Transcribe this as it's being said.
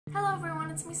Hello everyone,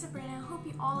 it's me Sabrina. I hope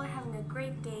you all are having a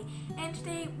great day, and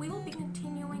today we will be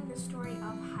continuing the story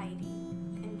of Heidi.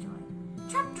 Enjoy.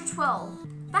 Chapter 12.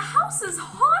 The house is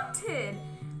haunted!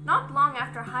 Not long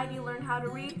after Heidi learned how to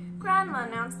read, Grandma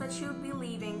announced that she would be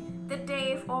leaving. The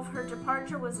day of her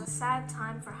departure was a sad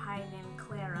time for Heidi and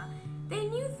Clara. They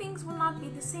knew things would not be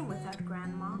the same without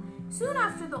Grandma. Soon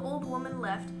after the old woman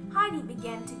left, Heidi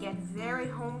began to get very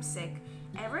homesick.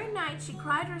 Every night she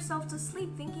cried herself to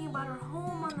sleep thinking about her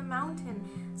home on the mountain.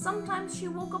 Sometimes she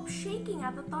woke up shaking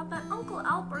at the thought that Uncle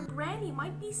Alp or Granny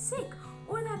might be sick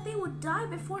or that they would die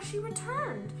before she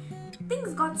returned.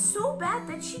 Things got so bad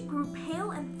that she grew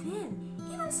pale and thin.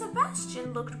 Even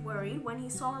Sebastian looked worried when he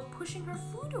saw her pushing her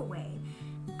food away.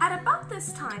 At about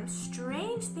this time,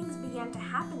 strange things began to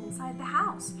happen inside the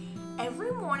house.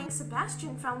 Every morning,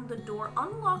 Sebastian found the door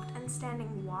unlocked and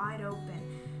standing wide open.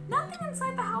 Nothing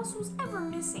inside the house was ever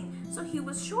missing, so he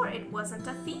was sure it wasn't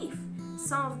a thief.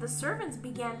 Some of the servants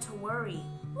began to worry.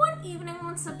 One evening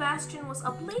when Sebastian was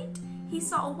up late, he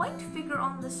saw a white figure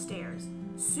on the stairs.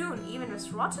 Soon, even Miss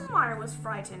Rottenmeier was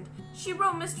frightened. She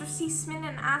wrote Mr. Seesman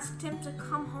and asked him to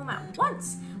come home at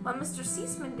once, but Mr.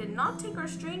 Seesman did not take her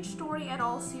strange story at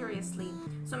all seriously,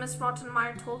 so Miss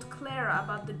Rottenmeier told Clara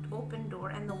about the open door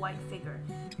and the white figure.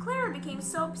 Clara became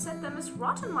so upset that Miss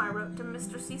Rottenmeier wrote to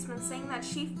Mr. Seesman saying that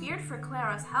she feared for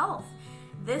Clara's health.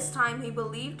 This time he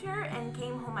believed her and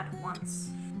came home at once.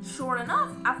 Sure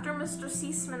enough, after Mr.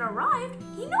 Seesman arrived,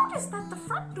 he noticed that the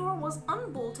front door was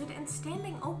unbolted and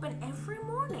standing open every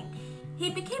morning. He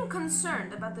became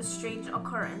concerned about the strange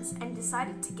occurrence and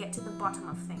decided to get to the bottom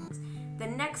of things. The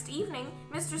next evening,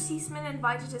 Mr. Seesman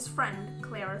invited his friend,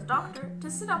 Clara's doctor,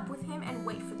 to sit up with him and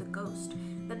wait for the ghost.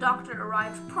 The doctor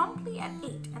arrived promptly at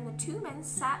 8, and the two men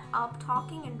sat up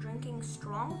talking and drinking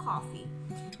strong coffee.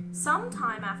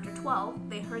 Sometime after 12,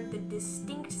 they heard the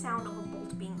distinct sound of a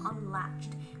bolt being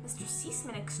unlatched. Mr.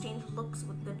 Seesman exchanged looks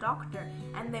with the doctor,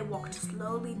 and they walked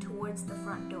slowly towards the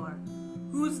front door.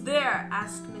 "Who's there?"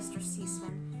 asked Mr.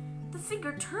 Seesman. The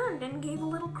figure turned and gave a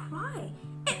little cry.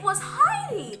 It was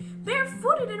Heidi,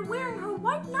 barefooted and wearing her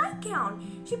white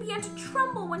nightgown. She began to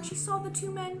tremble when she saw the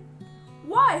two men.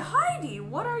 "Why, Heidi,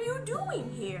 what are you doing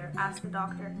here?" asked the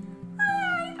doctor.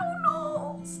 "I don't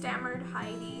know," stammered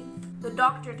Heidi. The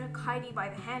doctor took Heidi by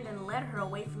the hand and led her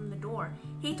away from the door.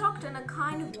 He talked in a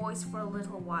kind voice for a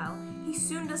little while. He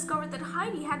soon discovered that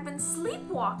Heidi had been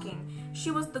sleepwalking. She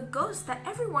was the ghost that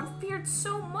everyone feared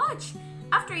so much.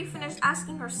 After he finished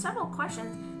asking her several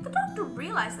questions, the doctor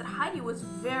realized that Heidi was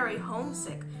very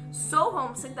homesick, so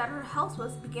homesick that her health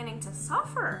was beginning to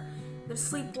suffer. The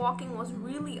sleepwalking was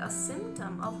really a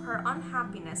symptom of her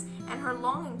unhappiness and her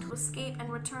longing to escape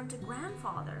and return to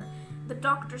grandfather. The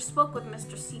doctor spoke with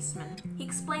Mr. Seesman. He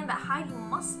explained that Heidi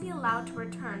must be allowed to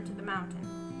return to the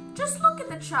mountain. "Just look at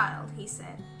the child," he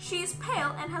said. "She is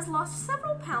pale and has lost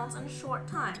several pounds in a short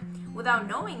time. Without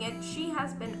knowing it, she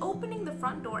has been opening the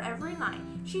front door every night.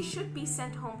 She should be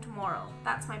sent home tomorrow.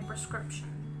 That's my prescription."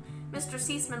 Mr.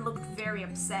 Seesman looked very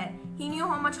upset. He knew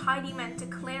how much Heidi meant to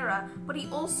Clara, but he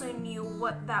also knew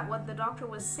that what the doctor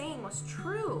was saying was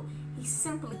true. He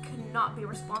simply could not be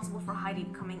responsible for Heidi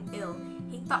becoming ill.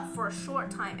 He thought for a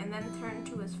short time and then turned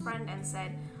to his friend and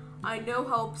said, "I know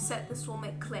how upset this will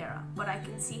make Clara, but I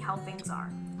can see how things are.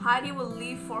 Heidi will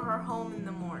leave for her home in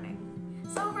the morning."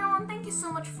 So everyone, thank you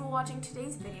so much for watching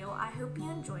today's video. I hope you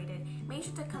enjoyed it. Make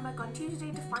sure to come back on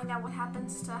Tuesday to find out what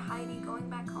happens to Heidi going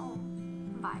back home.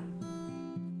 Bye.